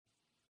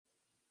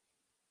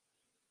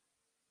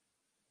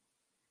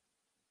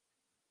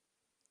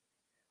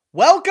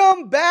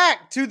Welcome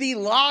back to the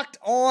Locked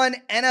On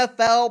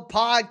NFL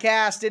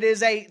podcast. It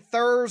is a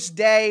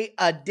Thursday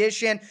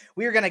edition.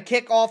 We are going to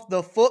kick off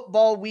the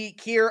football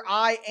week here.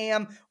 I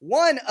am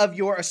one of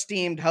your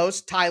esteemed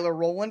hosts, Tyler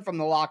Rowland from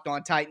the Locked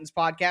On Titans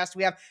podcast.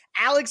 We have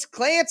Alex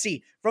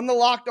Clancy from the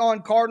Locked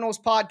On Cardinals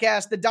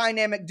podcast. The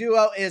dynamic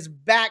duo is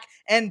back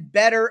and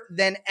better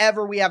than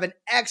ever. We have an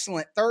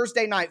excellent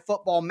Thursday night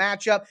football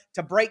matchup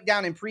to break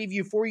down and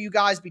preview for you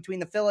guys between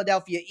the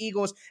Philadelphia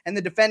Eagles and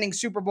the defending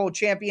Super Bowl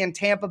champion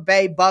Tampa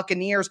Bay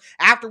Buccaneers.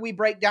 After we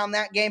break down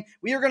that game,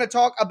 we are going to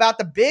talk about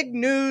the big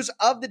news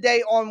of the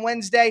day on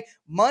Wednesday,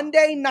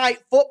 Monday Night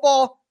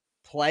Football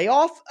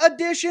playoff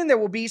edition. There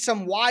will be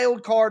some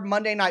wild card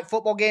Monday Night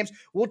Football games.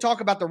 We'll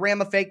talk about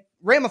the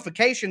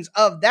ramifications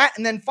of that.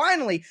 And then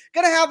finally,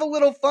 going to have a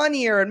little fun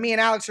here. And me and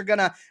Alex are going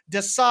to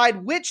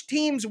decide which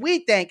teams we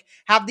think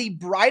have the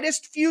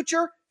brightest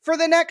future for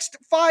the next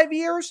 5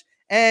 years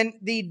and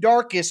the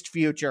darkest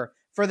future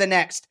for the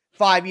next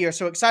 5 years.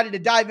 So excited to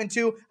dive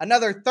into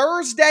another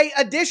Thursday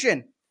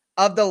edition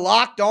of the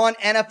Locked On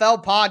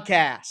NFL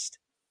podcast.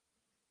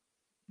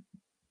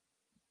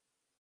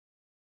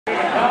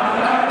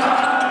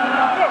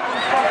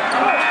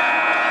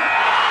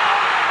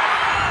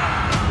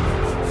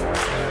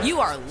 You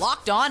are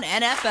Locked On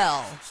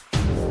NFL,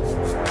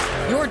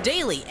 your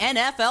daily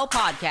NFL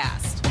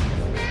podcast.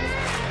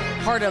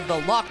 Part of the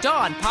Locked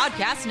On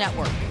Podcast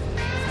Network,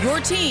 your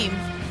team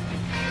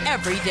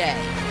every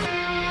day.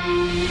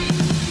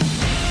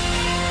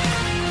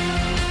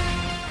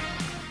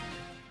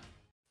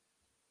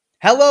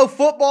 Hello,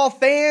 football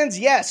fans.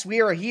 Yes,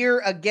 we are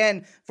here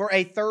again for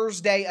a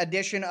Thursday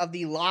edition of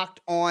the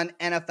Locked On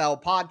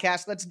NFL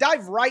podcast. Let's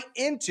dive right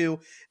into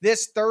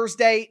this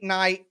Thursday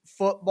night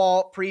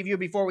football preview.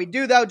 Before we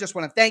do, though, just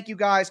want to thank you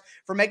guys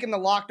for making the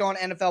Locked On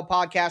NFL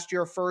podcast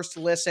your first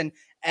listen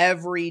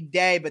every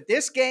day. But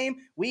this game,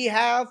 we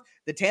have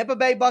the Tampa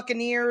Bay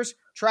Buccaneers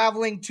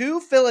traveling to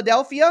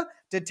Philadelphia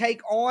to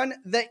take on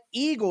the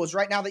Eagles.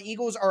 Right now, the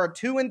Eagles are a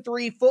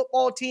 2-3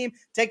 football team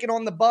taking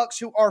on the Bucs,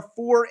 who are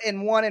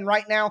 4-1. And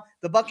right now,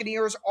 the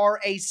Buccaneers are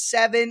a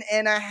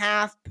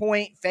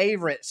 7.5-point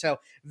favorite. So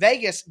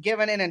Vegas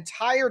giving an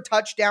entire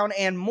touchdown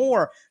and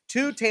more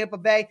to Tampa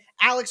Bay.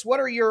 Alex, what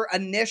are your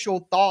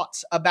initial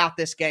thoughts about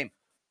this game?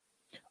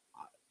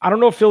 I don't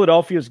know if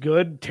Philadelphia is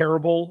good,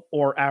 terrible,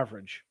 or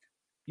average.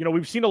 You know,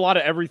 we've seen a lot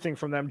of everything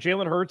from them.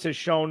 Jalen Hurts has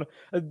shown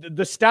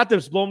the stat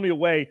that's blown me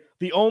away.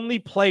 The only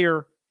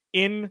player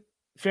in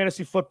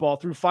fantasy football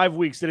through 5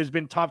 weeks that has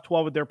been top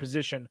 12 at their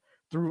position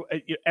through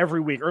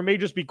every week, or it may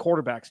just be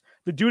quarterbacks.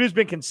 The dude has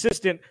been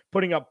consistent,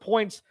 putting up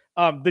points.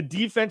 The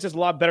defense is a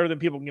lot better than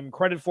people can give him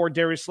credit for.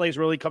 Darius Slay is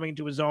really coming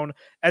into his own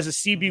as a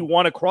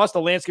CB1 across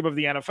the landscape of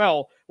the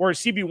NFL, whereas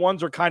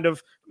CB1s are kind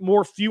of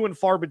more few and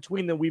far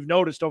between than we've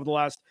noticed over the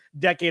last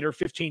decade or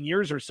 15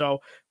 years or so.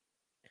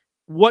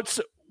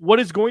 What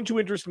is going to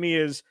interest me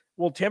is,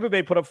 will Tampa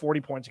Bay put up 40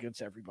 points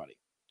against everybody?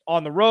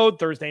 On the road,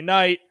 Thursday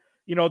night,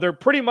 you know, they're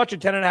pretty much a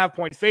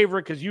 10.5-point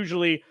favorite because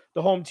usually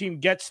the home team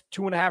gets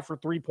 2.5 or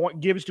 3 points,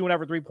 gives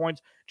 2.5 or 3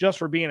 points just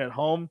for being at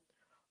home.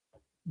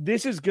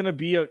 This is going to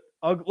be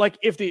like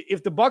if the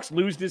Bucs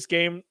lose this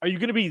game, are you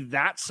going to be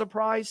that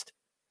surprised?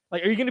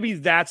 Like, are you going to be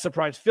that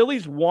surprised?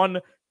 Philly's won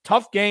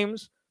tough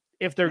games.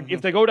 If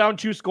they go down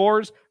 2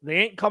 scores, they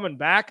ain't coming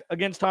back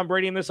against Tom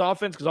Brady in this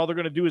offense because all they're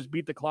going to do is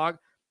beat the clock.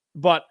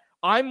 But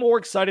I'm more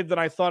excited than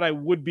I thought I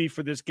would be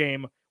for this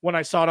game when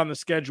I saw it on the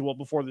schedule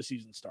before the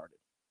season started.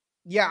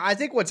 Yeah, I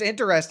think what's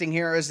interesting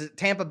here is that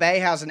Tampa Bay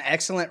has an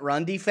excellent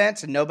run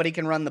defense and nobody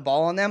can run the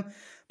ball on them.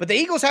 But the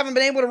Eagles haven't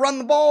been able to run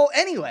the ball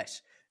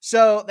anyways.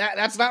 So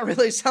that's not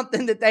really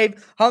something that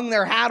they've hung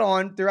their hat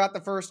on throughout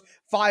the first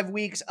 5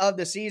 weeks of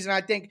the season.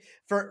 I think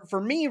for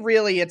me,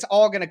 really, it's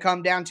all going to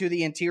come down to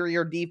the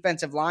interior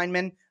defensive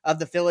linemen of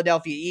the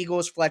Philadelphia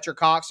Eagles, Fletcher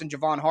Cox and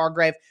Javon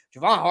Hargrave.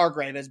 Javon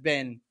Hargrave has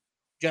been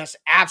just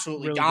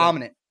absolutely really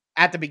dominant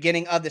at the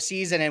beginning of the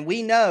season. And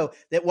we know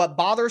that what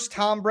bothers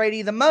Tom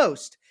Brady the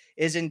most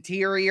is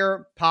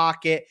interior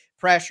pocket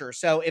pressure.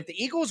 So if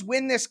the Eagles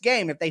win this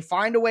game, if they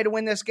find a way to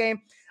win this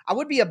game, I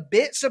would be a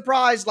bit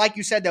surprised. Like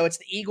you said, though, it's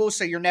the Eagles,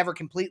 so you're never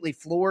completely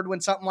floored when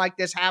something like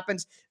this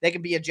happens. They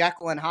can be a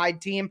Jekyll and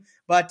Hyde team.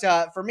 But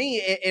for me,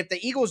 if the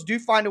Eagles do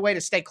find a way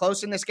to stay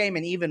close in this game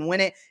and even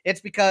win it,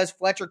 it's because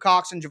Fletcher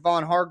Cox and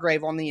Javon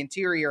Hargrave on the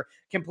interior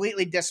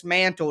completely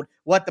dismantled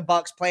what the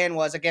Bucs' plan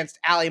was against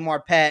Ali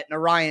Marpet and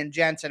Orion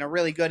Jensen, a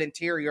really good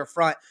interior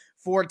front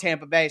for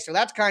Tampa Bay. So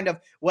that's kind of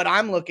what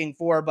I'm looking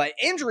for. But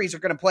injuries are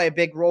going to play a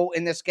big role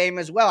in this game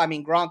as well. I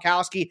mean,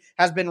 Gronkowski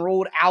has been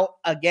ruled out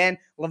again.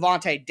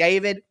 Lavonte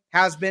David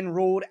has been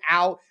ruled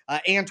out.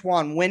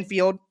 Antoine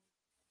Winfield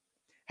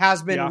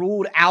has been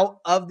ruled out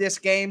of this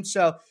game.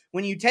 So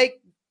when you take,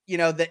 you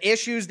know, the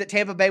issues that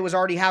Tampa Bay was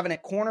already having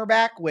at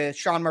cornerback with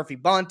Sean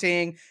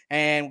Murphy-Bunting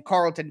and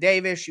Carlton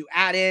Davis, you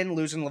add in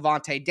losing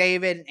Lavonte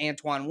David and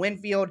Antoine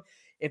Winfield.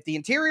 If the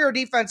interior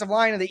defensive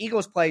line of the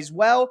Eagles plays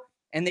well,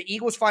 and the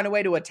Eagles find a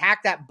way to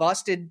attack that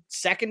busted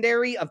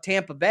secondary of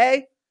Tampa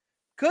Bay,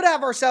 could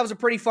have ourselves a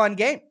pretty fun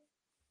game.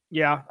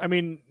 Yeah, I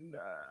mean,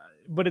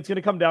 but it's going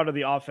to come down to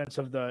the offense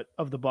of the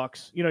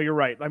Bucs. You know, you're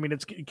right. I mean,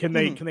 it's can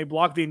they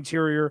block the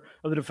interior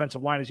of the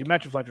defensive line, as you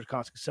mentioned, Fletcher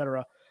Cox,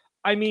 etc.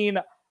 I mean,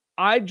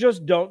 I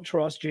just don't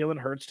trust Jalen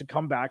Hurts to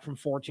come back from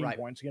 14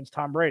 points against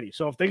Tom Brady.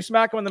 So if they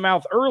smack him in the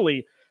mouth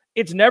early,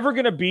 it's never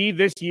going to be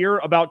this year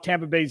about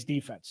Tampa Bay's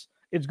defense.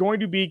 It's going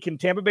to be, can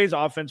Tampa Bay's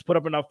offense put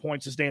up enough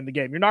points to stay in the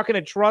game? You're not going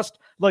to trust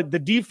like the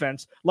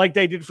defense like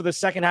they did for the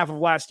second half of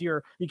last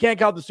year. You can't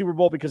count the Super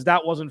Bowl because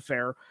that wasn't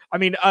fair. I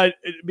mean,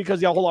 because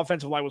the whole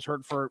offensive line was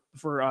hurt for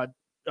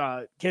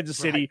Kansas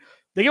City. Right.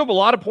 They gave up a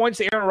lot of points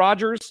to Aaron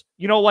Rodgers.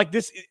 You know, like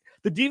this,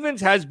 the defense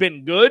has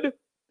been good,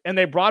 and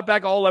they brought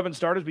back all 11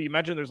 starters, but you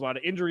mentioned there's a lot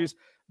of injuries.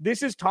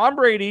 This is Tom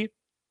Brady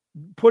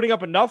putting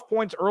up enough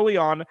points early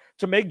on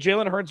to make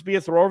Jalen Hurts be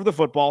a thrower of the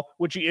football,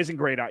 which he isn't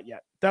great at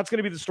yet. That's going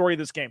to be the story of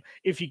this game.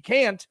 If he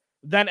can't,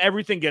 then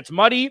everything gets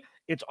muddy.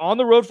 It's on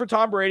the road for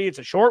Tom Brady. It's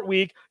a short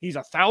week. He's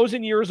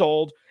 1,000 years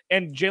old,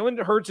 and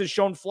Jalen Hurts has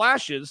shown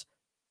flashes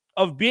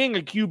of being a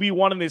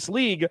QB1 in this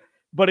league,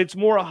 but it's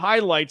more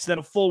highlights than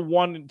a full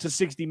 1 to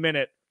 60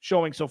 minute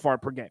showing so far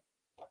per game.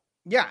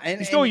 Yeah, and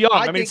he's still young.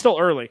 I mean, it's still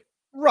early.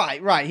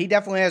 Right. He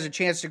definitely has a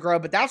chance to grow,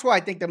 but that's why I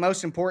think the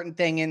most important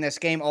thing in this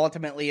game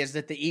ultimately is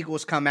that the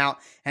Eagles come out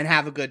and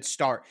have a good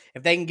start.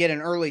 If they can get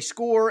an early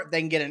score, if they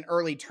can get an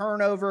early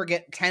turnover,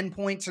 get 10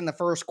 points in the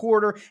first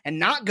quarter, and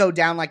not go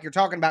down like you're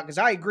talking about, because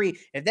I agree,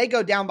 if they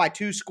go down by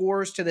 2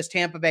 scores to this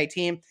Tampa Bay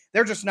team,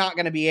 they're just not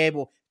going to be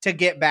able to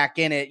get back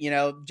in it. You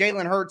know,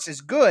 Jalen Hurts is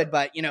good,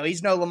 but, you know,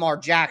 he's no Lamar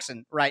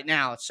Jackson right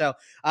now. So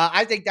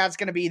I think that's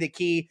going to be the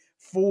key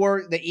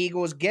for the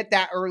Eagles. Get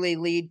that early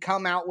lead,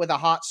 come out with a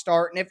hot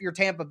start. And if you're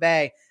Tampa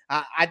Bay,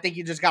 I think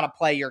you just got to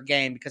play your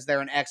game because they're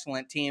an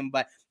excellent team.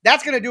 But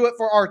that's going to do it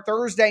for our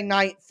Thursday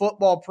night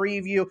football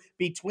preview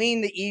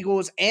between the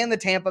Eagles and the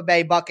Tampa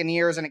Bay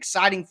Buccaneers. An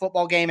exciting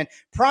football game, and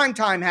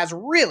primetime has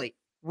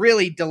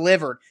really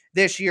delivered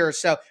this year.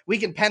 So we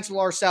can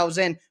pencil ourselves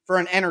in for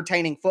an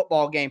entertaining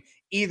football game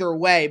either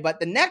way. But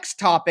the next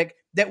topic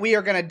that we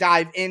are going to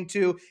dive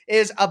into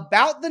is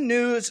about the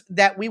news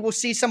that we will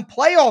see some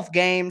playoff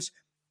games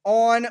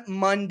on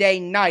Monday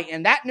night.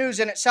 And that news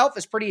in itself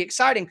is pretty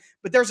exciting,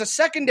 but there's a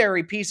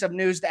secondary piece of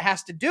news that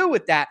has to do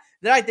with that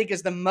I think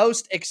is the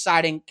most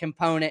exciting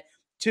component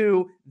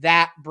to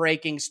that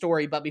breaking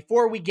story. But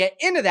before we get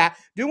into that,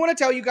 I do want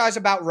to tell you guys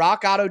about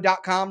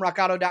rockauto.com.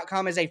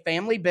 Rockauto.com is a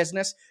family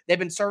business. They've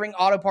been serving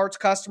auto parts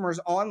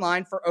customers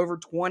online for over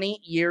 20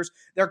 years.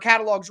 Their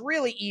catalog's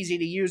really easy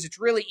to use.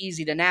 It's really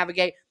easy to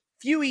navigate.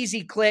 Few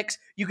easy clicks.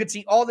 You could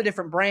see all the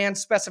different brands,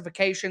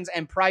 specifications,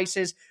 and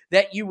prices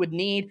that you would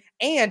need,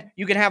 and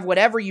you can have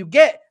whatever you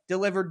get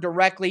delivered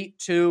directly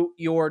to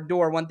your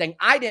door. One thing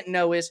I didn't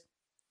know is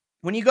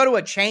when you go to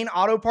a chain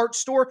auto parts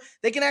store,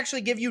 they can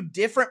actually give you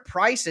different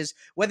prices,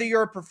 whether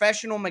you're a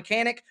professional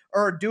mechanic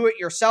or a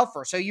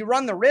do-it-yourselfer. So you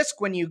run the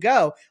risk when you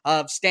go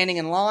of standing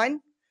in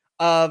line,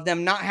 of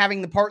them not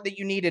having the part that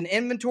you need in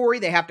inventory.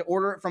 They have to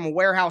order it from a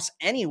warehouse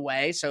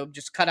anyway, so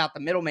just cut out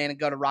the middleman and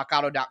go to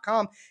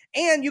rockauto.com.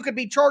 And you could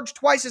be charged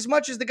twice as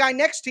much as the guy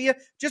next to you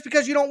just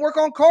because you don't work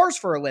on cars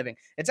for a living.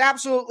 It's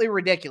absolutely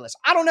ridiculous.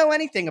 I don't know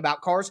anything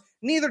about cars,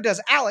 neither does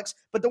Alex,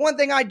 but the one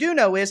thing I do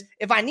know is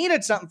if I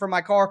needed something for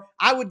my car,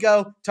 I would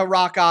go to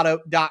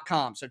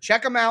rockauto.com. So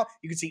check them out.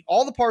 You can see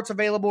all the parts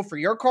available for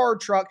your car or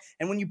truck,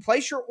 and when you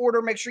place your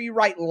order, make sure you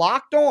write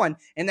Locked On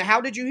in the How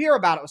Did You Hear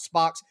About Us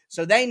box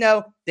so they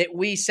know that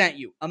we sent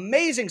you.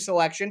 Amazing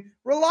selection,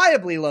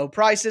 reliably low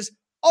prices,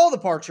 all the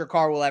parts your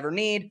car will ever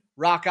need,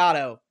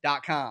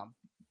 rockauto.com.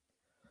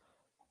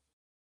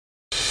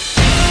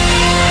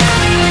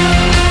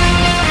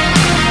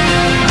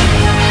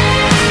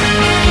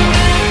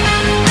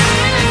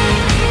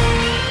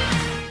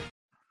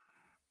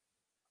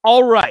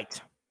 All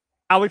right.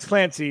 Alex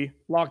Clancy,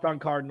 Locked On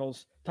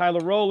Cardinals. Tyler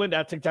Rowland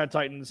at Tic Tac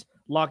Titans,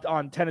 Locked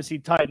On Tennessee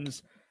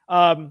Titans.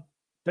 Thanks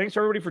to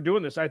everybody for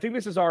doing this. I think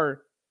this is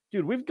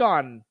we've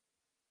gone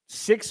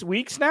 6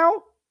 weeks now.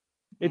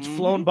 It's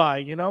flown by,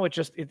 you know,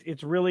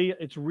 it's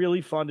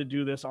really fun to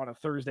do this on a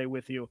Thursday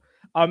with you.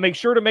 Make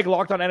sure to make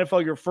Locked On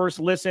NFL your first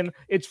listen.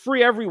 It's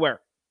free everywhere.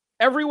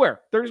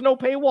 There's no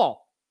paywall.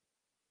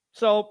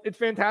 So it's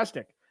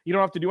fantastic. You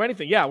don't have to do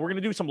anything. Yeah, we're going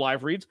to do some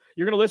live reads.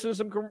 You're going to listen to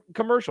some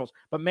commercials.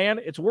 But, man,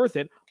 it's worth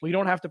it. Well, you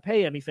don't have to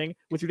pay anything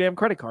with your damn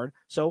credit card,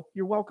 so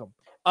you're welcome.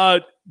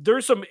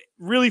 There's some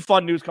really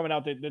fun news coming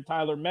out that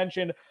Tyler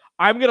mentioned.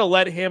 I'm going to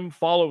let him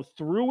follow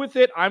through with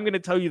it. I'm going to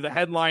tell you the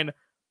headline.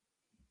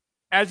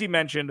 As he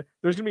mentioned,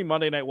 there's going to be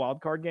Monday Night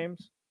Wildcard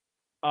games.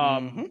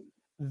 I'm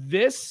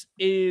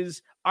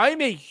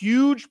a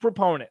huge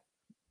proponent.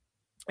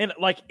 And,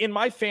 like, in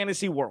my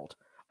fantasy world,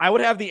 I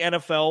would have the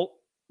NFL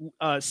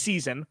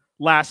season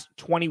last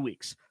 20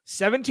 weeks.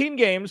 17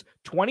 games,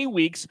 20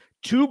 weeks,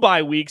 2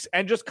 bye weeks,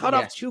 and just cut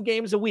off 2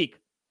 games a week.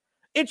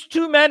 It's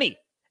too many.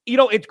 You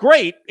know, it's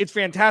great. It's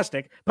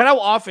fantastic. But how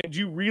often do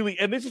you really,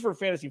 and this is for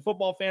fantasy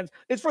football fans,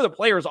 it's for the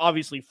players,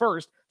 obviously,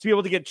 first, to be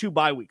able to get 2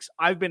 bye weeks.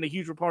 I've been a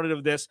huge proponent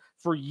of this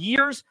for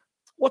years.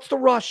 What's the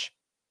rush?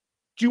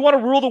 Do you want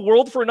to rule the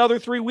world for another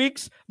 3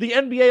 weeks? The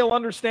NBA will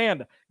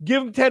understand.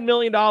 Give them $10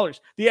 million.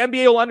 The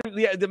NBA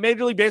will the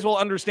Major League Baseball will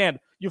understand.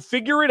 You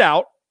figure it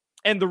out.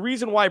 And the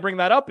reason why I bring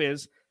that up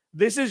is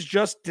this is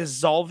just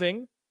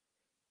dissolving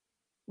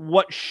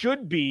what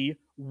should be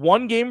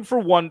one game for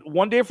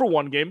one day for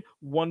one game,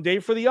 one day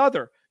for the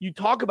other. You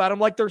talk about them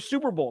like they're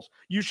Super Bowls.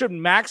 You should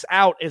max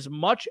out as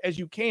much as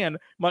you can,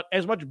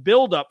 as much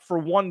build up for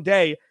one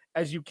day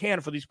as you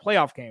can for these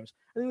playoff games.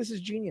 I think this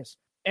is genius.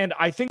 And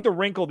I think the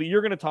wrinkle that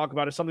you're going to talk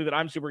about is something that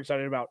I'm super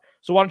excited about.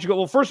 So why don't you go?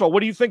 Well, first of all,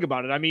 what do you think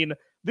about it? I mean,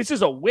 this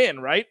is a win,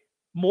 right?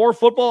 More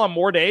football on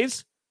more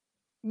days.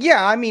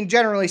 Yeah, I mean,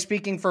 generally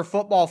speaking, for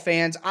football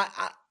fans,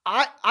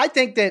 I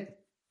think that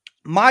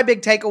my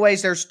big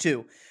takeaways, there's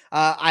two.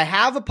 I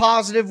have a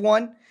positive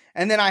one,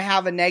 and then I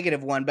have a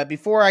negative one. But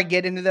before I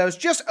get into those,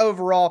 just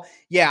overall,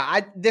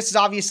 this is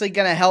obviously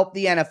going to help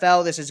the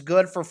NFL. This is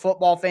good for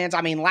football fans.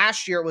 I mean,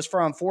 last year it was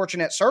for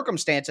unfortunate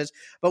circumstances,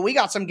 but we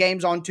got some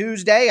games on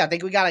Tuesday. I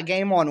think we got a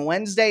game on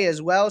Wednesday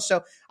as well.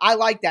 So I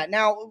like that.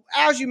 Now,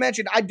 as you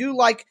mentioned, I do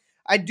like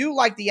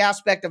the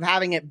aspect of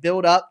having it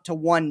build up to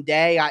one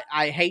day.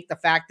 I hate the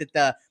fact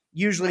that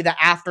usually the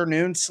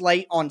afternoon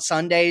slate on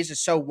Sundays is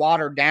so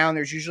watered down.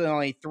 There's usually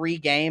only 3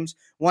 games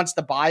once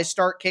the buys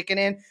start kicking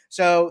in.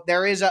 So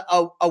there is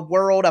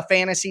a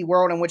fantasy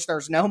world in which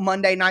there's no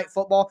Monday night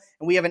football,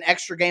 and we have an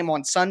extra game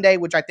on Sunday,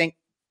 which I think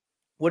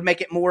would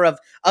make it more of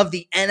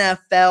the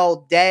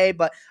NFL day.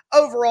 But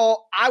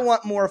overall, I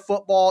want more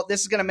football. This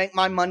is going to make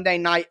my Monday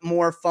night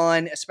more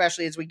fun,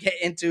 especially as we get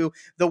into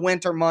the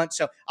winter months.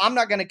 So I'm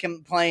not going to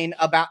complain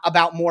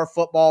about more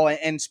football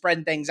and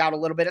spreading things out a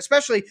little bit.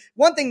 Especially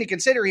one thing to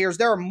consider here is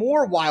there are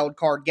more wild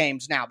card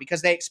games now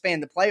because they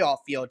expand the playoff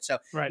field. So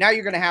Now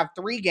you're going to have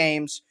 3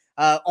 games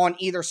on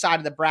either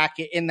side of the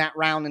bracket in that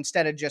round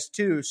instead of just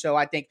 2. So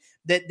I think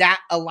that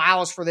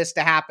allows for this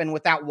to happen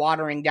without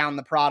watering down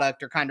the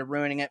product or kind of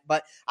ruining it.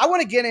 But I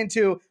want to get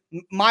into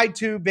my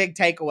 2 big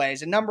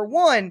takeaways. And number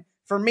one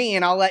for me,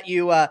 and I'll let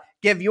you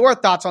give your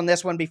thoughts on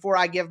this one before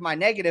I give my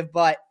negative,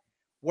 but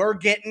we're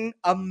getting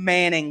a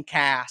Manning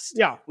cast.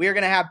 Yeah. We're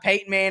going to have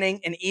Peyton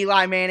Manning and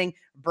Eli Manning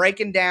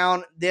breaking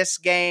down this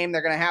game.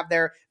 They're going to have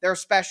their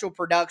special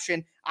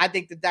production. I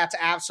think that's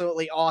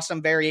absolutely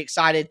awesome. Very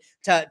excited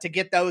to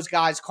get those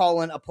guys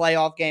calling a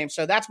playoff game.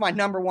 So that's my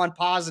number one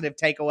positive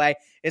takeaway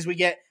is we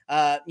get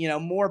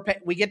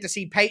we get to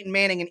see Peyton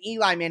Manning and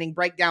Eli Manning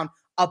break down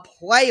a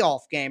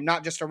playoff game,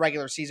 not just a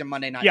regular season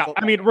Monday night football.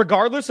 I mean,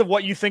 regardless of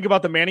what you think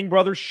about the Manning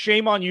brothers,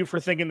 shame on you for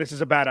thinking this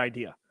is a bad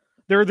idea.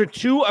 They're the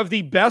 2 of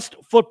the best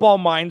football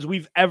minds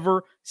we've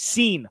ever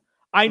seen.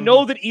 I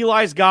know that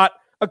Eli's got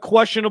a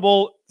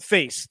questionable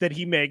face that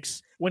he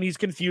makes when he's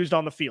confused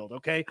on the field,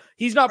 okay?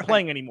 He's not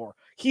playing anymore.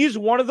 He's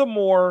one of the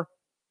more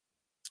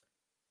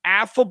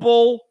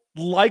affable,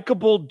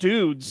 likable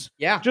dudes.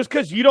 Yeah. Just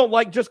because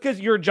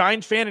you're a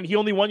Giants fan and he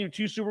only won you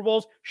 2 Super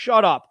Bowls,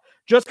 shut up.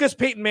 Just because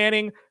Peyton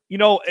Manning,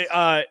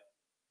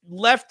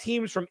 left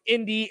teams from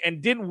Indy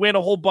and didn't win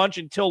a whole bunch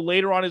until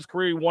later on in his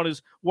career. He won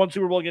one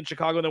Super Bowl against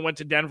Chicago and then went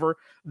to Denver.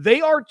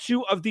 They are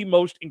 2 of the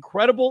most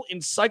incredible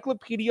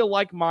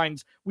encyclopedia-like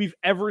minds we've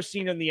ever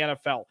seen in the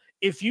NFL.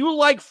 If you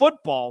like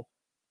football,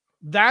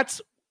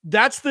 that's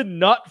the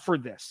nut for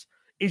this,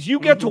 is you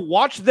get to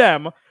watch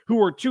them,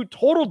 who are 2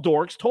 total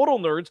dorks, total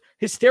nerds,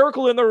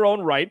 hysterical in their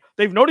own right.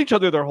 They've known each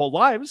other their whole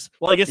lives.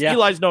 Well, I guess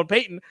Eli's known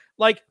Peyton.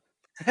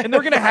 And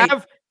they're going to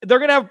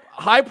have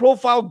high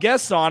profile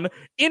guests on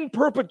in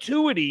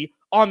perpetuity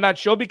on that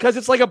show because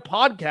it's like a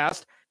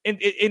podcast in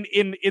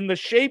the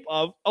shape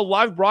of a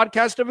live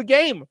broadcast of a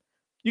game.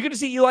 You're going to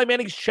see Eli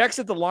Manning's checks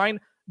at the line.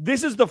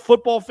 This is the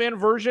football fan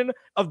version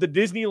of the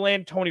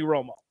Disneyland Tony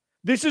Romo.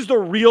 This is the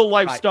real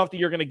life stuff that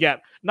you're going to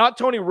get. Not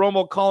Tony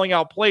Romo calling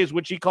out plays,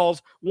 which he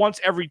calls once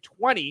every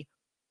 20.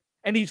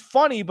 And he's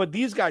funny, but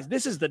these guys,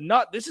 this is the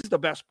nut. This is the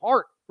best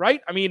part,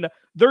 right? I mean,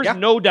 there's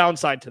no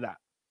downside to that.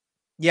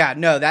 Yeah,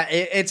 no,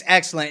 it's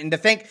excellent. And to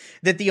think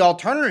that the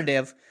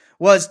alternative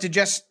was to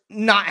just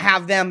not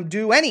have them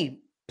do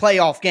any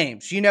playoff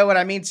games. You know what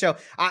I mean? So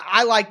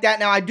I like that.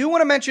 Now, I do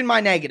want to mention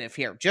my negative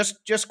here,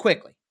 just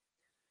quickly.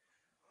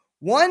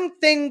 One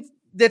thing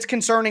that's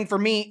concerning for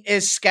me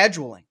is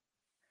scheduling.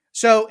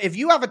 So if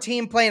you have a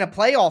team playing a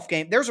playoff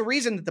game, there's a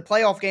reason that the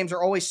playoff games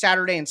are always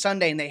Saturday and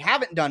Sunday, and they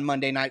haven't done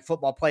Monday night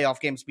football playoff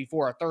games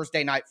before, or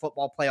Thursday night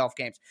football playoff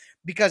games.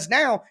 Because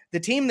now the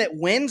team that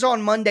wins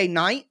on Monday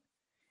night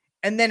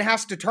and then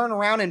has to turn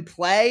around and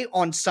play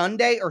on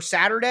Sunday or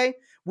Saturday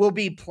will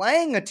be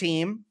playing a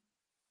team,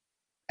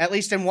 at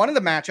least in one of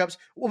the matchups,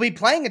 will be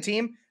playing a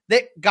team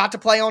that got to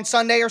play on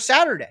Sunday or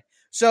Saturday.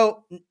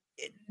 So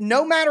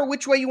no matter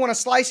which way you want to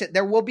slice it,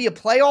 there will be a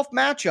playoff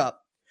matchup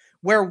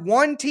where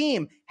one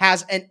team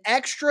has an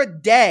extra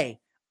day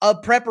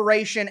of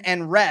preparation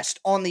and rest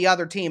on the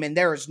other team. And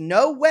there is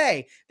no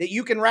way that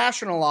you can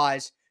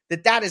rationalize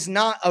that is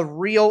not a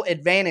real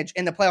advantage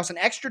in the playoffs. An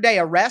extra day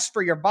of rest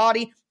for your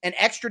body, an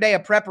extra day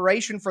of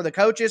preparation for the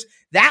coaches,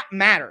 that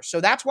matters.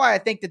 So that's why I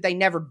think that they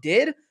never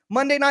did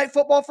Monday Night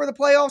Football for the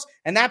playoffs.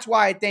 And that's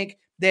why I think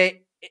that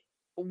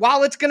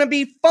while it's going to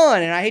be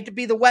fun, and I hate to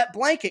be the wet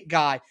blanket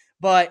guy,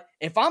 but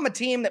if I'm a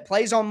team that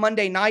plays on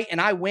Monday night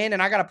and I win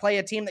and I got to play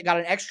a team that got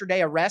an extra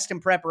day of rest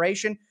and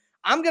preparation,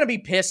 I'm going to be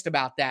pissed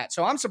about that.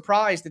 So I'm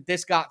surprised that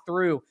this got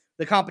through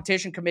the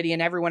competition committee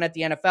and everyone at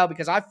the NFL,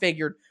 because I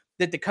figured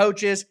that the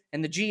coaches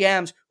and the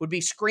GMs would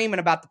be screaming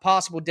about the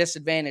possible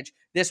disadvantage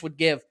this would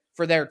give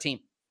for their team.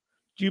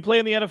 Do you play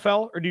in the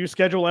NFL, or do you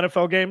schedule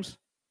NFL games?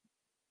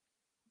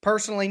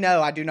 Personally,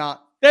 no, I do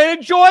not. Then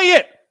enjoy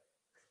it.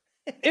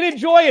 And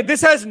enjoy it.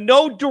 This has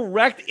no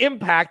direct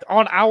impact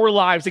on our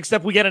lives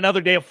except we get another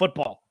day of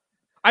football.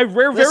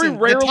 Very rarely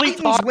the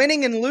Titans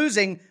winning and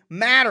losing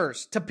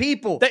matters to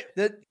people.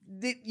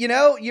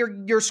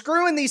 You're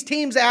screwing these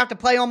teams that have to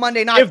play on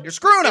Monday night. You're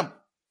screwing them.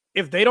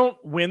 If they don't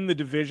win the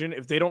division,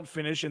 if they don't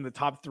finish in the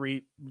top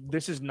 3,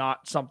 this is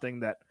not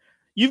something that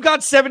you've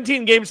got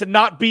 17 games to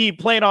not be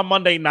playing on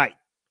Monday night.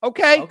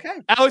 Okay.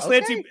 Alex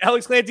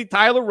Clancy,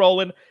 Tyler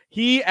Rowland.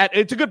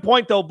 It's a good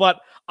point though,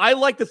 but I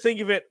like to think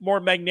of it more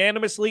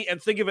magnanimously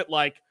and think of it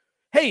like,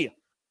 hey,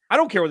 I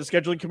don't care what the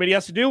scheduling committee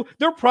has to do.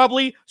 They're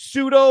probably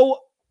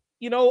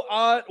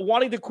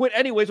wanting to quit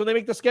anyways when they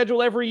make the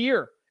schedule every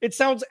year. It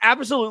sounds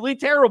absolutely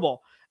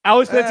terrible.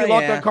 Alex Clancy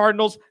locked on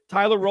Cardinals,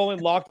 Tyler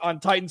Rowland locked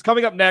on Titans.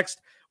 Coming up next,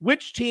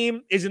 which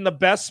team is in the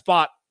best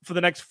spot for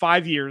the next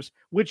 5 years?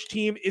 Which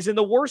team is in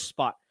the worst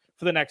spot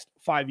for the next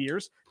 5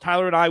 years?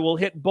 Tyler and I will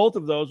hit both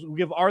of those. We'll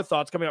give our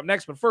thoughts coming up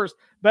next. But first,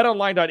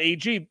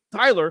 betonline.ag.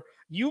 Tyler,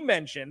 you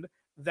mentioned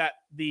that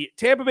the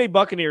Tampa Bay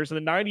Buccaneers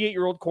and the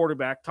 98-year-old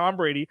quarterback, Tom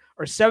Brady,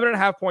 are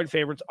 7.5-point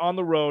favorites on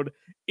the road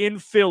in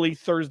Philly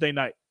Thursday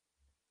night.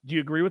 Do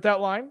you agree with that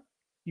line?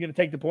 You going to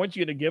take the points?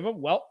 You going to give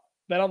them? Well,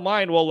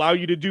 BetOnline will allow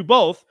you to do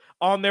both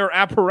on their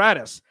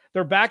apparatus.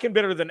 They're back and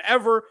better than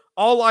ever.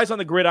 All eyes on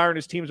the gridiron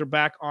as teams are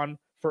back on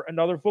for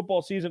another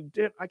football season.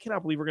 Dude, I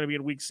cannot believe we're going to be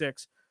in week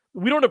 6.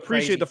 We don't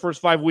appreciate the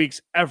first 5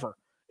 weeks ever.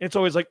 It's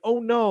always like, oh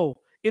no,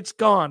 it's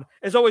gone.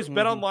 As always,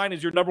 BetOnline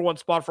is your number one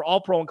spot for all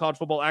pro and college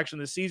football action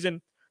this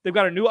season. They've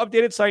got a new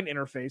updated site and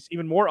interface,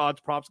 even more odds,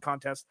 props,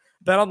 contests.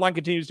 BetOnline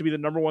continues to be the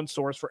number one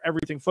source for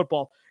everything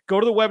football. Go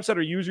to the website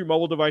or use your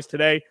mobile device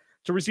today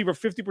to receive a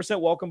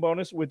 50% welcome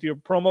bonus with your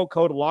promo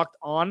code Locked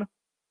On.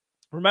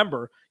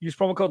 Remember, use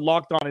promo code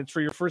Locked On. It's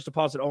for your first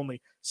deposit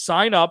only.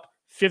 Sign up,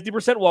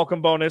 50%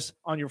 welcome bonus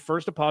on your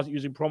first deposit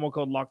using promo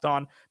code Locked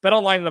On.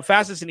 BetOnline is the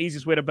fastest and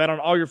easiest way to bet on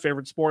all your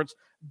favorite sports.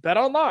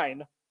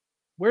 BetOnline,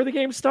 where the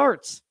game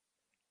starts.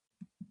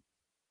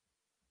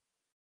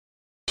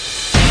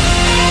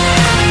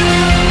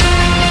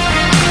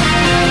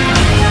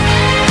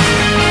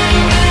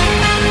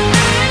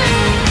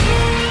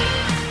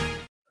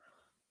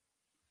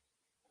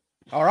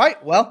 All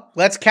right, well,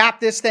 let's cap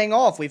this thing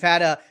off. We've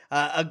had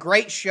a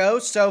great show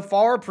so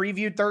far,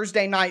 previewed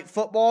Thursday Night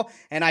Football,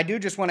 and I do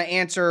just want to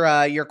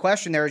answer your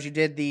question there as you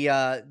did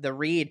the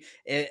read.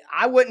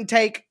 I wouldn't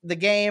take the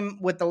game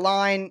with the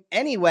line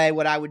anyway.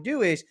 What I would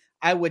do is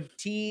I would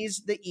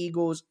tease the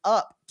Eagles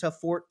up to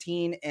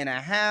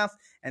 14.5,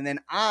 and then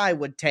I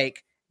would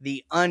take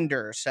the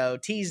under. So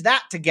tease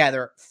that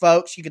together,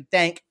 folks. You could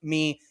thank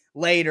me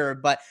later.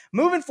 But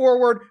moving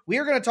forward, we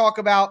are going to talk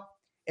about,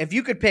 if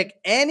you could pick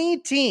any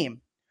team,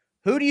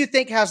 who do you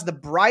think has the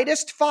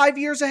brightest 5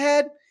 years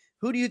ahead?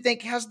 Who do you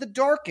think has the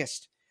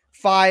darkest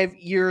 5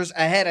 years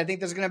ahead? I think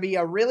there's going to be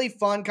a really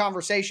fun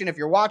conversation. If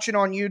you're watching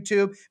on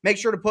YouTube, make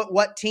sure to put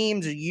what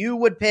teams you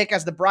would pick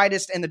as the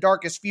brightest and the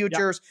darkest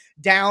futures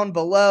down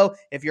below.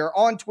 If you're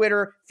on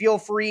Twitter, feel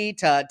free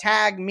to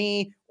tag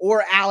me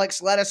or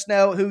Alex. Let us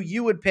know who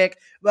you would pick.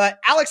 But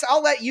Alex,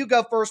 I'll let you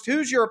go first.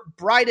 Who's your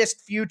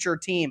brightest future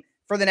team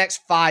for the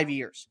next 5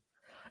 years?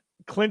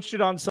 Clinched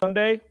it on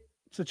Sunday.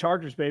 It's the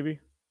Chargers, baby.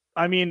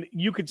 I mean,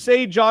 you could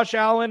say Josh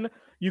Allen,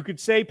 you could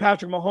say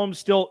Patrick Mahomes,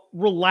 still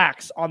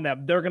relax on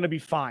them. They're going to be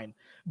fine.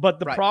 But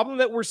the problem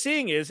that we're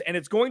seeing is, and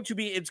it's going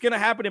to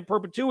happen in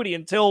perpetuity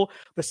until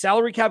the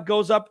salary cap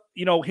goes up,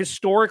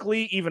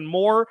 historically even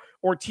more,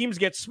 or teams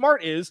get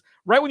smart, is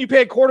right when you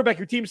pay a quarterback,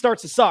 your team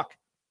starts to suck.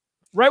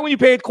 Right when you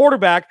pay a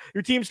quarterback,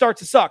 your team starts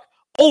to suck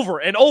over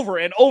and over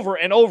and over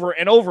and over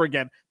and over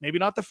again. Maybe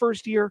not the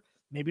first year,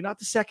 maybe not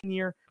the second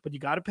year, but you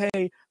got to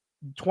pay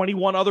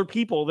 21 other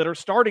people that are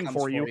starting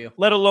for you,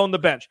 let alone the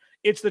bench.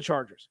 It's the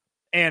Chargers.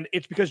 And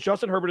it's because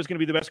Justin Herbert is going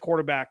to be the best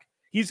quarterback.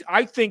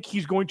 I think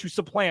he's going to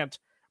supplant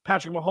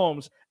Patrick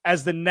Mahomes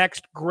as the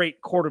next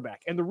great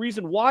quarterback. And the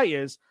reason why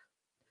is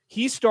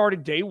he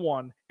started day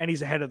one and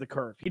he's ahead of the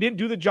curve. He didn't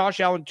do the Josh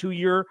Allen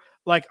 2-year,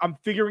 like, I'm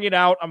figuring it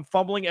out, I'm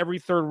fumbling every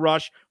third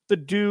rush. The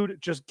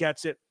dude just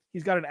gets it.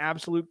 He's got an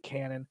absolute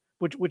cannon,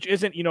 which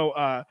isn't,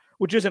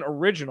 which isn't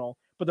original.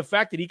 But the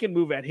fact that he can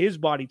move at his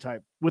body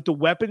type with the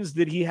weapons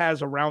that he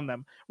has around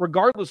them,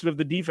 regardless of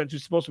the defense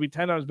who's supposed to be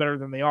 10 times better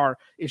than they are,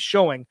 is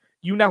showing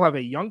you now have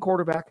a young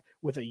quarterback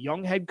with a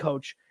young head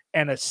coach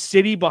and a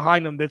city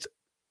behind them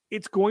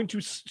it's going to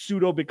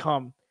pseudo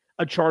become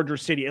a Charger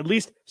city, at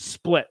least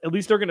split. At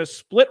least they're going to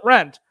split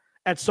rent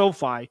at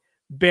SoFi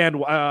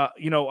fan-wise.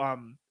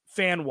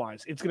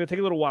 It's going to take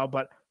a little while,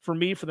 but for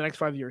me, for the next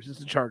 5 years, it's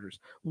the Chargers.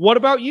 What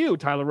about you,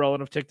 Tyler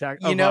Rowland of TikTok,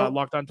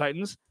 Locked On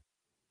Titans?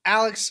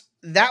 Alex,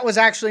 that was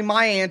actually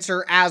my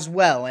answer as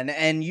well.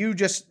 And you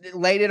just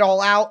laid it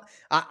all out.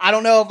 I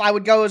don't know if I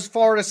would go as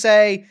far to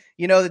say,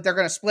 that they're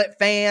going to split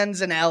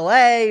fans in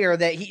LA or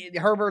that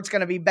Herbert's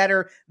going to be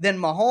better than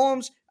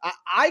Mahomes.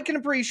 I can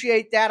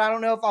appreciate that. I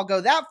don't know if I'll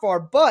go that far,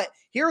 but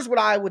here's what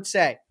I would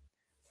say.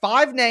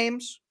 5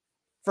 names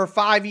for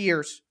 5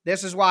 years.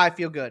 This is why I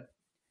feel good.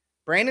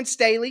 Brandon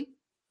Staley,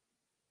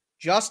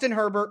 Justin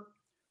Herbert,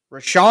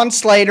 Rashawn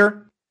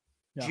Slater,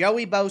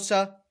 Joey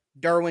Bosa,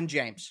 Derwin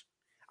James.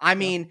 I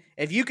mean,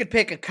 if you could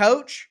pick a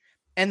coach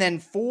and then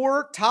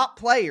 4 top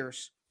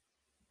players,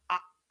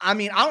 I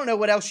don't know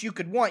what else you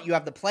could want. You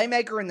have the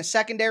playmaker in the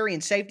secondary,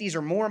 and safeties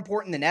are more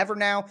important than ever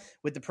now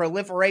with the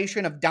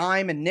proliferation of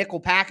dime and nickel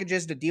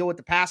packages to deal with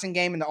the passing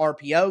game and the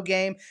RPO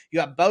game. You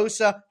have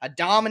Bosa, a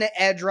dominant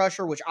edge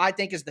rusher, which I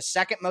think is the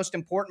second most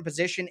important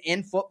position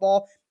in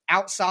football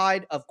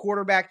outside of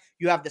quarterback.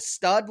 You have the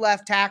stud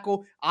left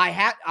tackle.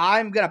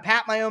 I'm going to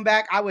pat my own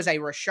back. I was a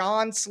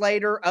Rashawn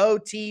Slater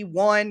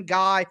OT1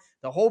 guy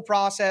the whole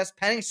process.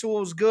 Penei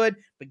Sewell's good,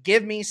 but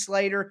give me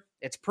Slater.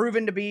 It's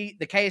proven to be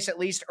the case, at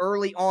least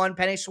early on.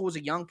 Penei Sewell's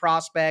a young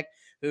prospect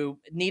who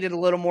needed a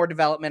little more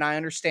development. I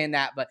understand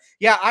that. But,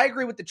 yeah, I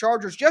agree with the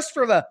Chargers. Just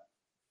for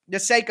the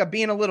sake of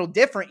being a little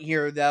different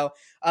here, though,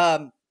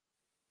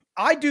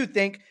 I do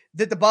think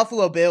that the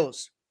Buffalo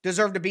Bills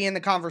deserve to be in the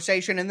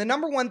conversation. And the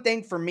number one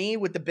thing for me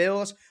with the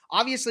Bills,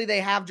 obviously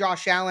they have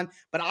Josh Allen,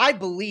 but I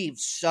believe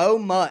so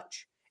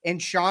much in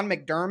Sean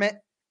McDermott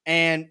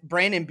and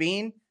Brandon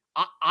Beane.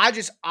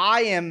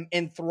 I am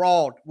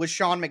enthralled with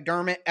Sean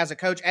McDermott as a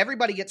coach.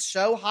 Everybody gets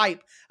so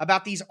hype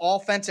about these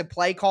offensive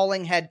play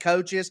calling head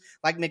coaches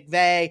like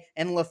McVay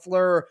and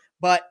LaFleur.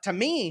 But to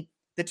me,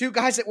 the 2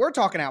 guys that we're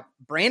talking about,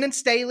 Brandon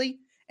Staley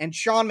and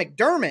Sean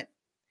McDermott,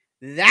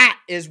 that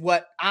is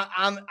what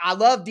I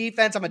love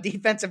defense. I'm a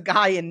defensive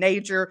guy in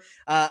nature.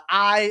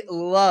 I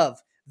love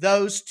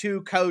those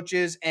 2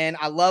 coaches, and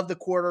I love the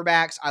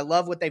quarterbacks. I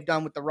love what they've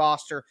done with the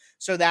roster.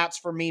 So that's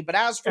for me. But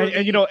as for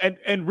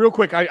and real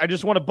quick, I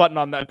just want to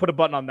put a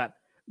button on that.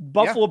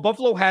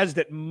 Buffalo has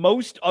that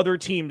most other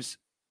teams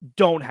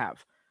don't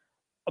have.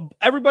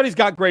 Everybody's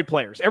got great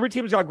players. Every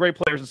team's got great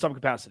players in some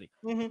capacity.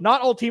 Mm-hmm.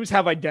 Not all teams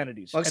have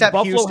identities. Well, except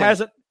Buffalo Houston.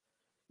 hasn't.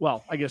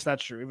 Well, I guess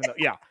that's true. Even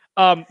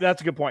though,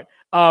 that's a good point.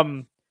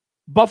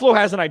 Buffalo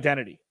has an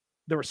identity.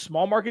 They're a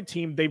small market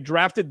team. They've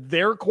drafted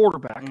their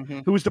quarterback,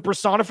 who is the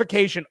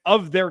personification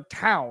of their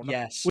town,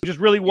 which is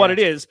really what it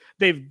is.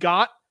 They've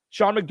got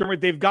Sean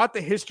McDermott. They've got the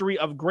history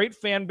of great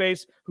fan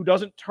base who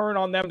doesn't turn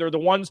on them. They're the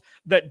ones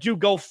that do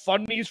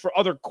GoFundMes for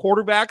other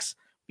quarterbacks,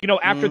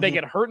 after they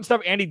get hurt and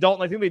stuff. Andy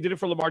Dalton, I think they did it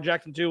for Lamar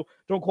Jackson too.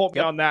 Don't quote me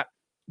on that.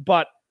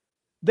 But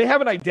they have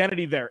an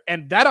identity there,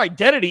 and that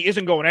identity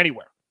isn't going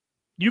anywhere.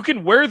 You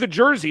can wear the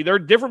jersey. There are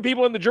different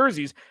people in the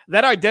jerseys.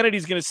 That identity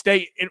is going to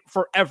stay in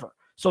forever.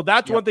 So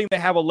that's one thing they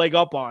have a leg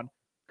up on,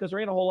 because there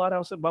ain't a whole lot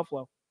else in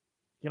Buffalo,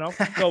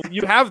 So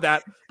you have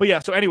that. But yeah,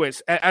 so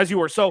anyways, as you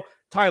were. So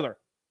Tyler,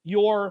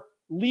 your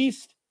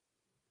least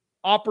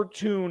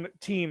opportune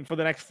team for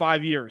the next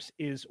 5 years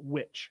is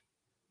which?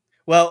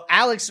 Well,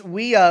 Alex,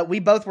 we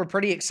both were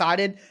pretty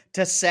excited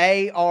to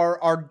say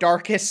our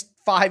darkest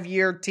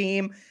 5-year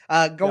team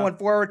going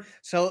forward.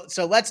 So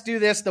let's do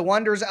this. The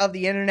wonders of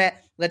the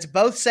internet. Let's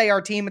both say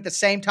our team at the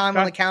same time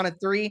on the count of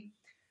 3.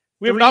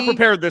 We have not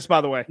prepared this, by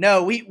the way.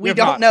 No, we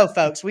don't know,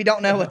 folks. We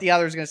don't know what the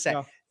other is going to say.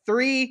 No.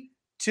 3,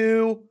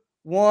 2,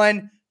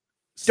 1.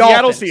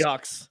 Seattle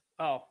Seahawks.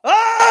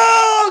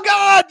 Oh,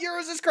 God.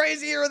 Yours is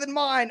crazier than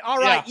mine. All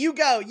right, you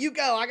go.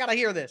 I got to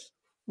hear this.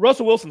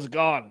 Russell Wilson's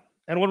gone.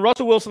 And when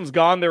Russell Wilson's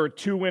gone, they're a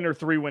 2-win or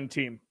 3-win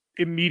team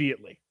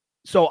immediately.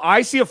 So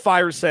I see a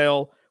fire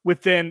sale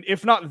within,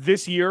 if not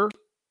this year,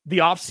 the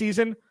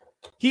offseason.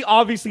 He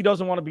obviously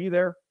doesn't want to be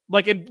there.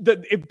 Like,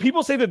 if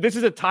people say that this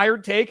is a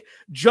tired take,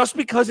 just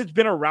because it's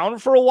been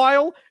around for a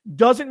while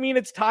doesn't mean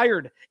it's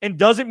tired and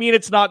doesn't mean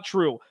it's not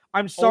true.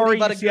 I'm sorry,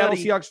 Seattle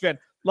Seahawks fan.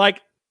 Like,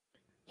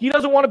 he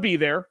doesn't want to be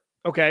there,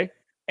 okay?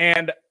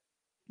 And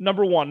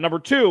number one. Number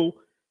two,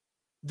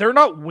 they're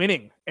not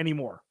winning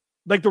anymore.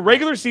 Like, the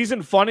regular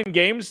season fun in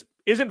games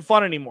isn't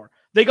fun anymore.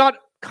 They got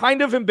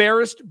kind of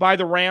embarrassed by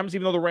the Rams,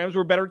 even though the Rams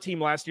were a better team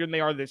last year than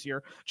they are this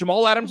year.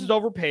 Jamal Adams is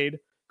overpaid.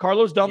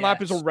 Carlos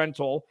Dunlap is a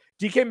rental.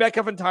 DK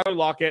Metcalf and Tyler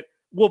Lockett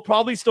will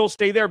probably still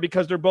stay there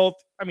because they're both,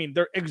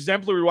 they're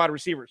exemplary wide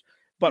receivers.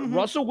 But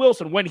Russell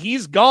Wilson, when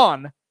he's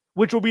gone,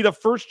 which will be the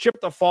first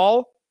chip to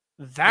fall,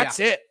 that's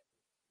it.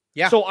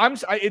 Yeah. So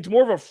it's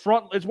more of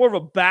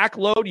a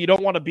backload. You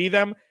don't want to be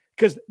them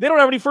because they don't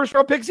have any first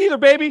round picks either,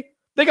 baby.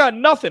 They got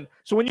nothing.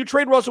 So when you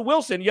trade Russell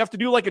Wilson, you have to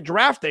do like a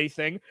draft day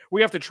thing where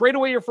you have to trade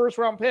away your first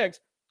round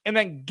picks and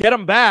then get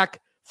them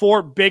back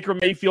for Baker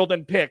Mayfield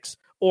and picks,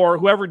 or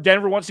whoever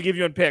Denver wants to give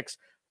you in picks.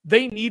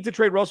 They need to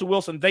trade Russell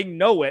Wilson. They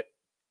know it,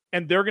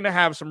 and they're going to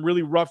have some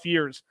really rough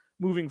years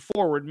moving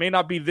forward. May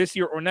not be this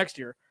year or next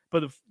year,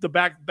 but the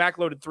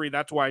backloaded 3,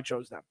 that's why I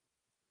chose them.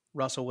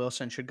 Russell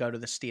Wilson should go to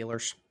the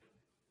Steelers.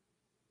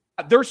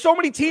 There's so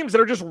many teams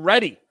that are just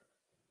ready.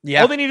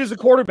 Yeah. All they need is a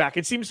quarterback.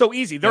 It seems so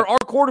easy. There are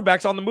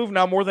quarterbacks on the move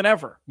now more than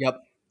ever. Yep.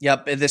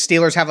 Yep, the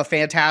Steelers have a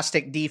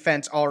fantastic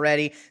defense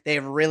already. They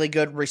have really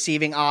good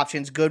receiving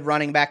options, good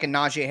running back in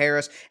Najee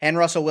Harris, and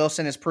Russell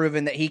Wilson has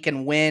proven that he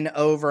can win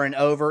over and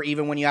over,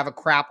 even when you have a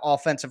crap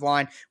offensive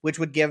line, which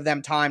would give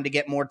them time to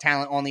get more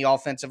talent on the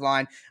offensive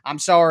line. I'm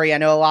sorry, I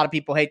know a lot of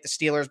people hate the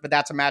Steelers, but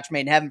that's a match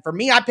made in heaven. For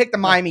me, I picked the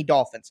Miami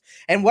Dolphins.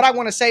 And what I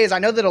want to say is I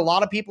know that a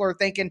lot of people are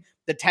thinking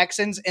the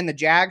Texans and the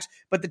Jags,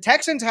 but the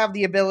Texans have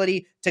the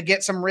ability to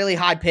get some really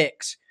high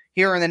picks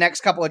here in the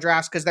next couple of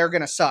drafts because they're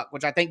going to suck,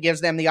 which I think gives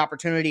them the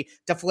opportunity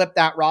to flip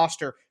that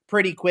roster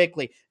pretty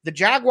quickly. The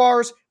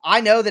Jaguars,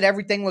 I know that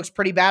everything looks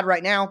pretty bad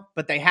right now,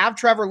 but they have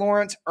Trevor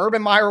Lawrence.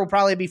 Urban Meyer will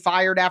probably be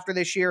fired after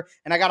this year,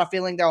 and I got a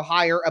feeling they'll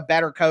hire a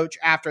better coach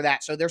after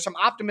that. So there's some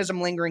optimism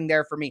lingering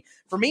there for me.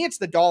 For me, it's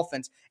the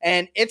Dolphins,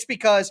 and it's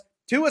because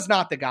Tua's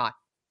not the guy.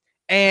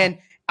 And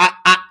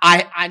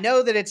I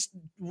know that it's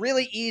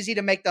really easy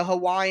to make the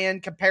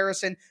Hawaiian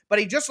comparison, but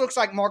he just looks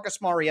like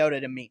Marcus Mariota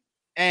to me.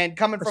 And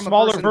coming from a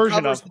smaller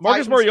version of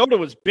Marcus Mariota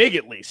was big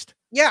at least.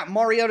 Yeah,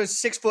 Mariota's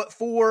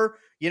 6'4".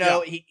 You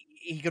know, he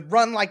could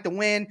run like the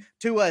wind.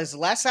 Tua is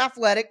less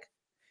athletic.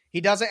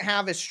 He doesn't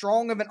have as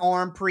strong of an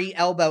arm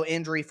pre-elbow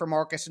injury for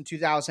Marcus in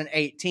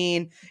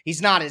 2018.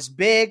 He's not as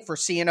big for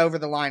seeing over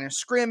the line of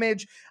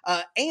scrimmage.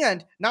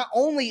 And not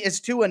only is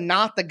Tua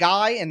not the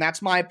guy, and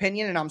that's my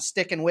opinion, and I'm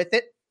sticking with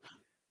it,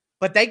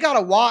 but they got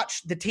to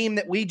watch the team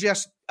that we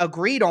just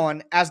agreed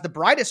on as the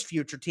brightest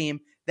future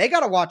team. They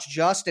got to watch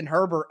Justin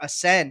Herbert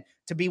ascend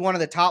to be one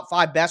of the top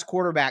 5 best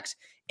quarterbacks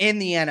in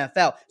the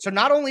NFL. So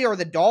not only are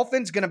the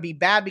Dolphins going to be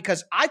bad,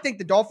 because I think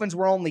the Dolphins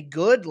were only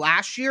good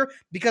last year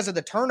because of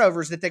the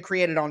turnovers that they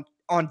created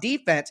on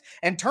defense,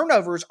 and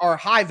turnovers are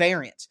high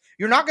variance.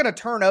 You're not going to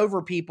turn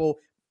over people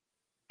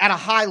at a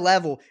high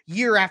level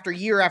year after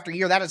year after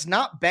year. That is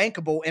not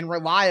bankable and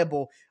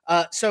reliable.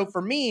 So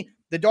for me,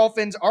 the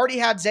Dolphins already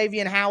had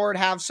Xavier Howard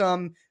have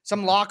some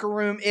locker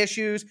room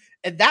issues.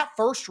 At that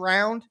first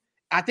round,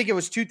 I think it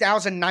was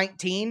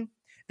 2019,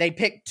 they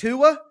picked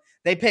Tua,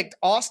 they picked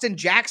Austin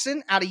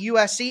Jackson out of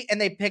USC,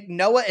 and they picked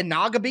Noah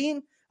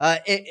Ignagabeen,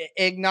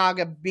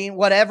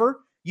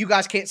 whatever. You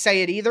guys can't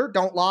say it either.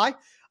 Don't lie.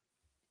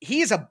 He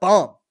is a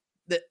bum,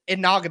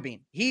 Ignagabeen.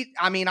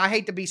 I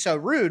hate to be so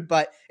rude,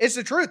 but it's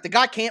the truth. The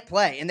guy can't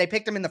play, and they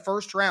picked him in the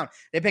first round.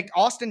 They picked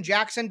Austin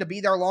Jackson to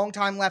be their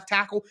longtime left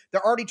tackle.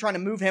 They're already trying to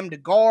move him to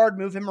guard,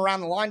 move him around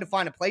the line to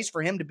find a place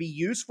for him to be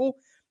useful.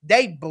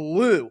 They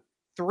blew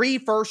 3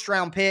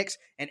 first-round picks,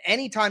 and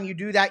anytime you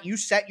do that, you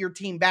set your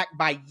team back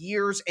by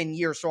years and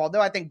years. So although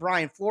I think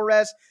Brian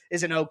Flores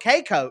is an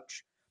okay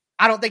coach,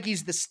 I don't think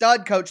he's the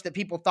stud coach that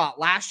people thought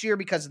last year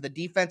because of the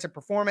defensive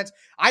performance.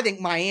 I think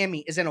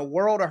Miami is in a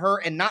world of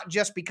hurt, and not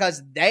just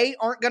because they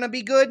aren't going to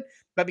be good,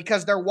 but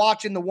because they're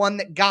watching the one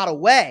that got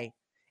away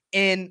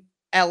in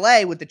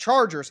LA with the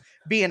Chargers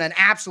being an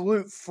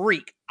absolute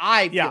freak.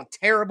 I feel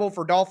terrible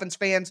for Dolphins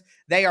fans.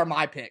 They are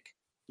my pick.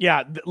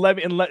 Yeah,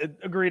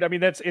 agreed. I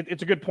mean, it's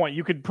a good point.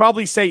 You could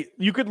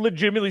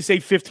legitimately say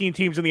 15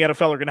 teams in the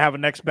NFL are going to have a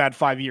next bad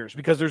 5 years,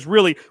 because there's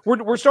really,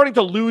 we're starting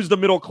to lose the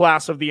middle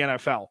class of the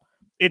NFL.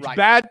 It's right.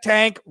 Bad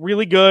tank,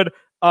 really good,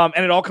 and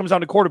it all comes down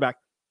to quarterback.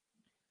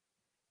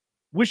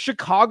 With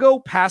Chicago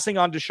passing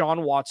on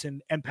Deshaun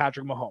Watson and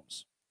Patrick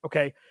Mahomes,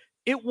 okay,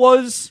 it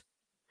was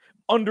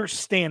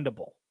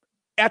understandable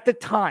at the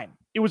time.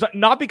 It was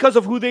not because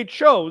of who they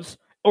chose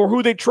or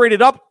who they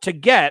traded up to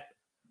get,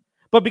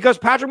 but because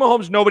Patrick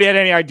Mahomes, nobody had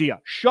any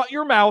idea. Shut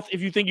your mouth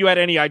if you think you had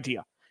any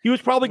idea. He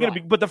was probably going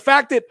to be, but the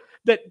fact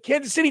that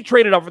Kansas City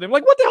traded up for them,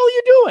 like, what the hell are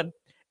you doing?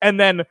 And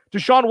then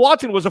Deshaun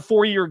Watson was a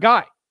 4-year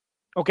guy.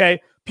 Okay.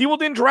 People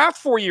didn't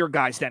draft 4-year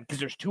guys then because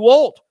they're too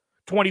old.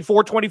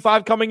 24,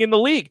 25 coming in the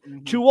league.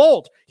 Mm-hmm. Too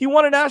old. He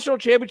won a national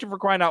championship, for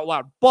crying out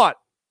loud, but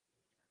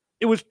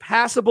it was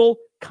passable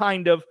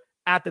kind of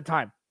at the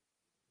time.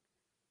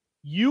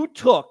 You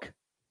took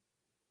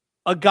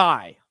a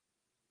guy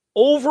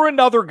over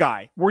another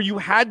guy where you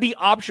had the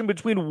option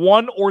between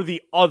one or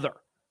the other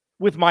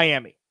with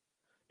Miami.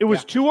 It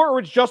was Tua or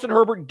it's Justin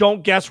Herbert.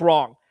 Don't guess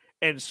wrong.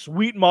 And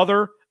sweet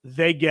mother,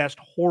 they guessed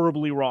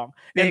horribly wrong.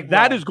 And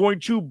that is going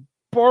to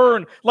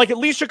burn. Like, at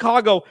least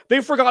Chicago,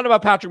 they've forgotten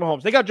about Patrick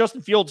Mahomes. They got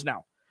Justin Fields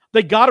now.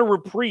 They got a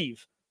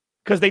reprieve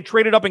because they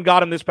traded up and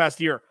got him this past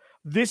year.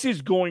 This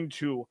is going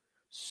to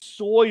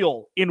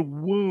soil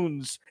in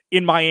wounds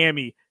in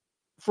Miami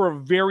for a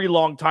very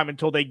long time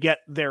until they get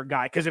their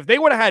guy. Because if they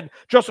would have had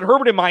Justin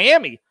Herbert in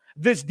Miami,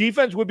 this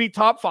defense would be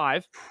top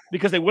 5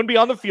 because they wouldn't be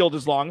on the field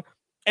as long.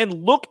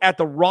 And look at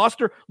the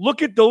roster.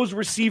 Look at those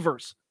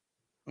receivers.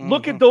 Mm-hmm.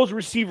 Look at those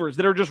receivers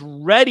that are just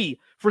ready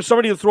for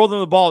somebody to throw them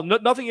the ball.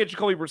 Nothing against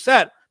Jacoby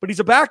Brissett, but he's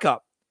a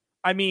backup.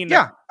 I mean,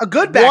 a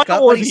good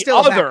backup, but he's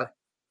still a backup.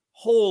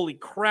 Holy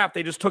crap,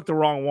 they just took the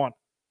wrong one.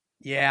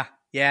 Yeah,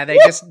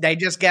 they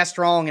just guessed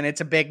wrong, and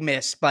it's a big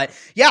miss. But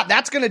yeah,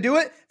 that's going to do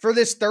it for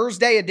this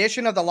Thursday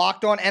edition of the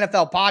Locked On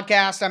NFL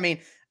podcast. I mean,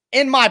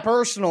 in my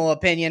personal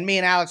opinion, me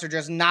and Alex are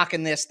just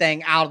knocking this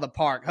thing out of the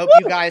park. Hope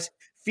you guys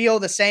feel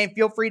the same.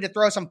 Feel free to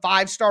throw some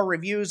 5-star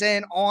reviews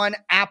in on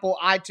Apple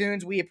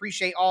iTunes. We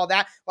appreciate all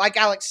that. Like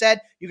Alex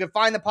said, you can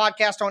find the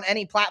podcast on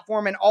any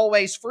platform and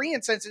always free.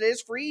 And since it is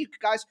free, you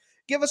guys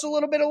give us a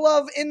little bit of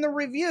love in the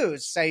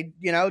reviews. Say,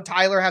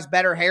 Tyler has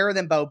better hair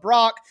than Bo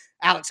Brock.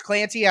 Alex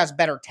Clancy has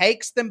better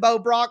takes than Bo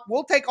Brock.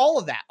 We'll take all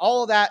of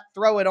that,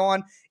 throw it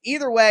on.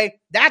 Either way,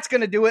 that's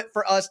going to do it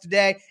for us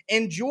today.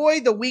 Enjoy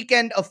the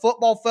weekend of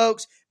football,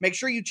 folks. Make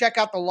sure you check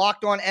out the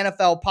Locked On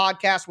NFL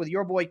podcast with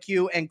your boy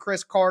Q and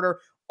Chris Carter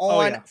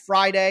on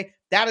Friday.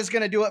 That is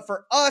going to do it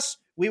for us.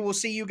 We will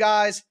see you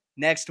guys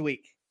next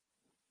week.